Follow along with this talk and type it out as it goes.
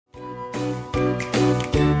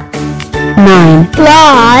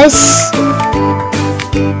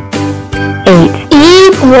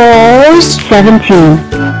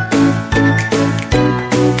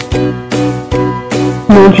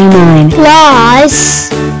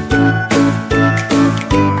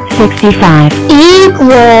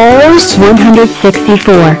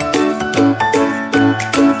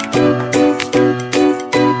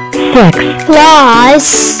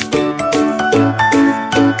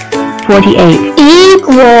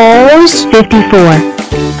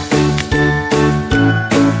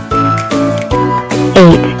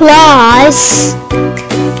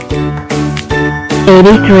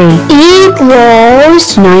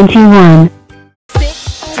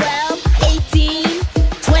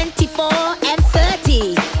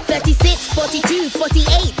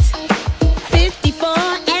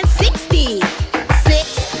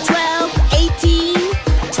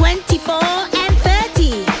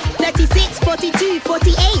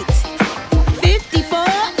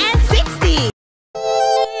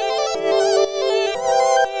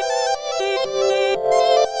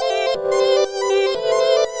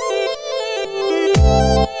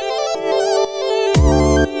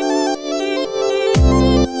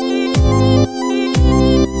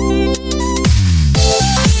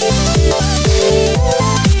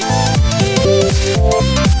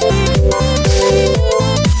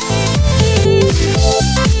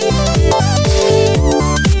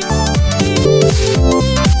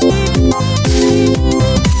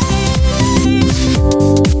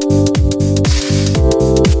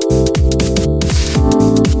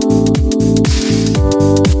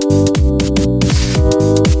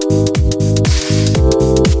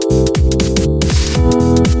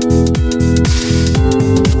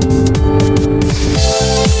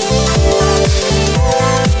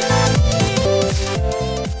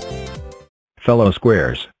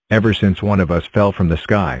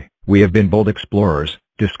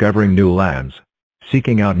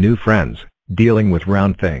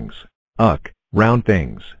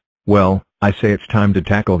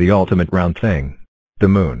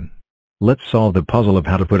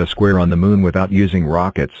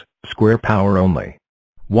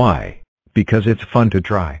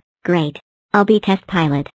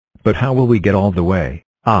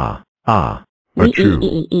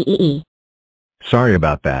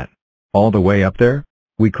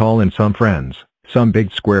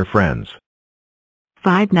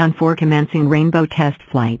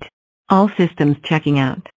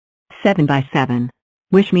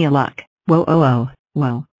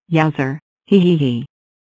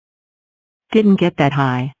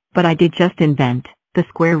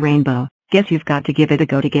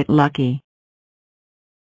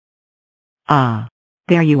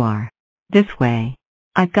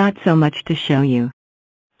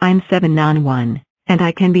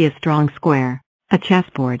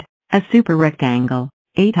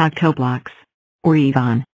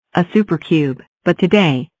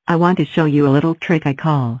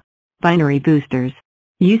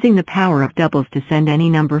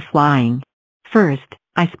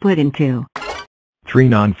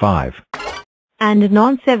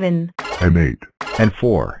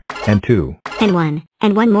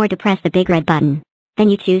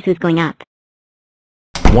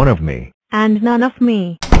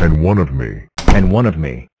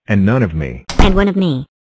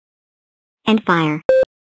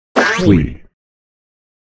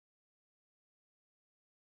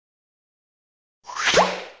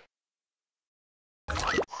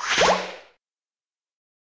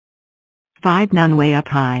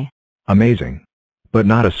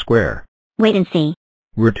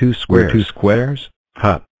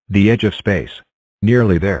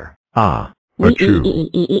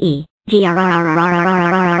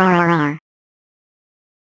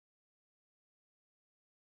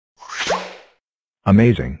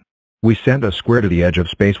amazing. We sent a square to the edge of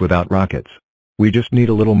space without rockets. We just need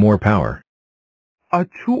a little more power.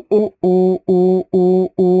 Achoo, oh, oh, oh,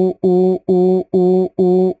 oh, oh, oh, oh, oh,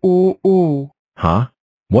 oh, oh, oh. Huh?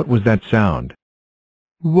 What was that sound?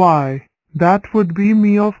 Why, that would be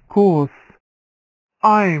me, of course.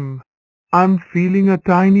 I'm feeling a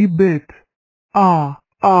tiny bit. Ah.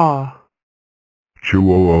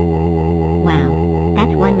 Choo, oh, oh, oh, oh, oh, Wow, oh,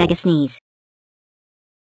 that's oh, one oh. mega sneeze.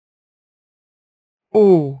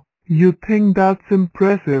 Oh, you think that's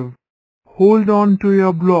impressive? Hold on to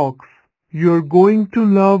your blocks. You're going to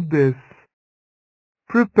love this.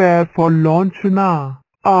 Prepare for launch now.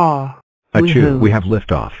 Ah. Achoo, Woohoo. we have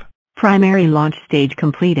liftoff. Primary launch stage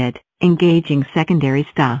completed. Engaging secondary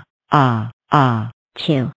star.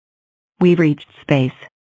 Chew. We've reached space.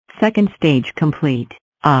 Second stage complete.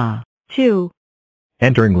 Chew.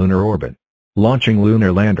 Entering lunar orbit. Launching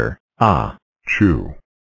lunar lander. Ah. Chew.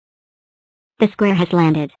 The square has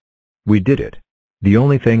landed. We did it. The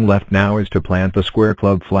only thing left now is to plant the Square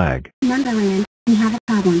Club flag. Numberland, we have a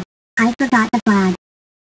problem. I forgot the flag.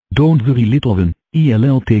 Don't worry little one,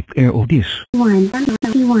 ELL take care of this.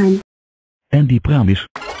 131. And the promise,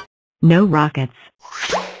 No rockets.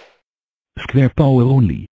 square power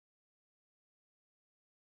only.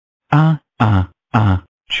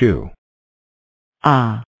 Chew.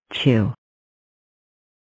 Ah, chew.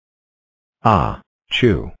 Ah.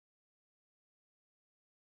 Chew.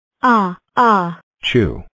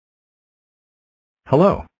 Chew.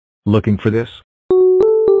 Hello. Looking for this?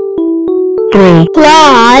 3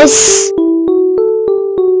 plus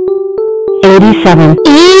 87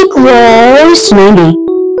 equals 90.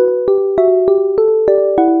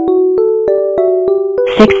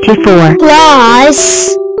 64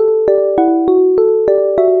 plus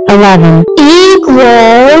 11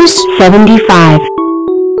 equals 75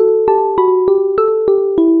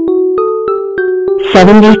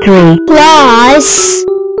 73 plus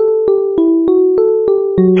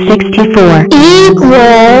 64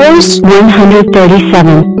 equals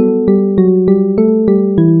 137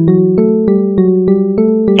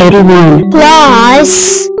 81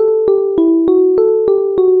 plus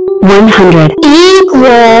 100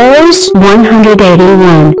 equals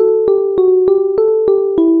 181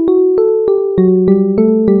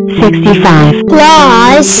 65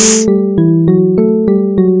 plus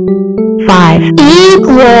 5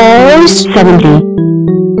 equals 70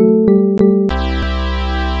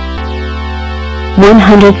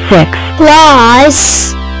 106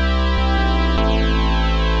 plus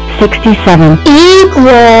 67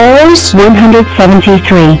 equals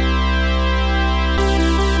 173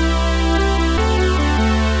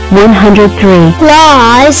 103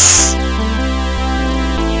 plus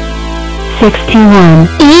 61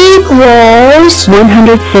 equals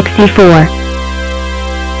 164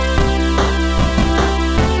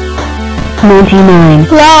 99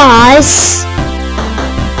 plus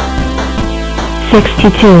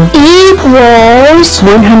 62 equals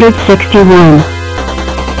 161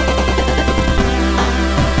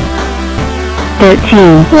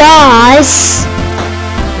 13 plus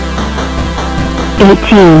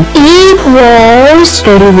 18 equals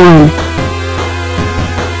 31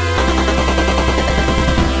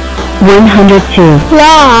 102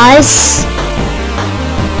 plus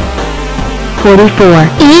 44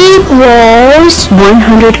 equals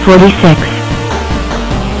 146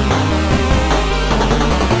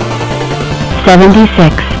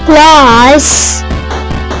 76 plus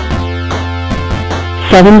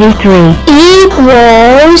 73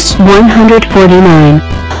 equals 149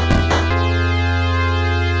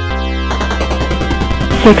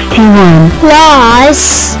 61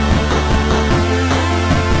 plus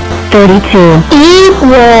 32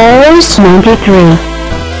 equals 93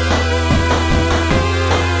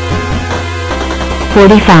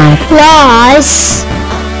 45 plus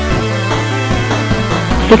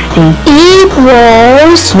 60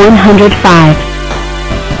 equals 105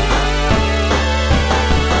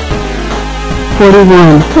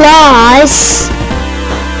 41 plus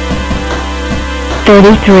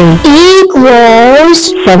 33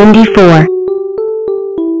 equals 74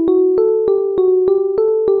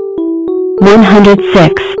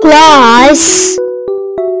 106 plus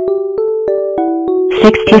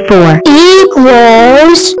 64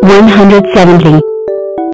 equals 170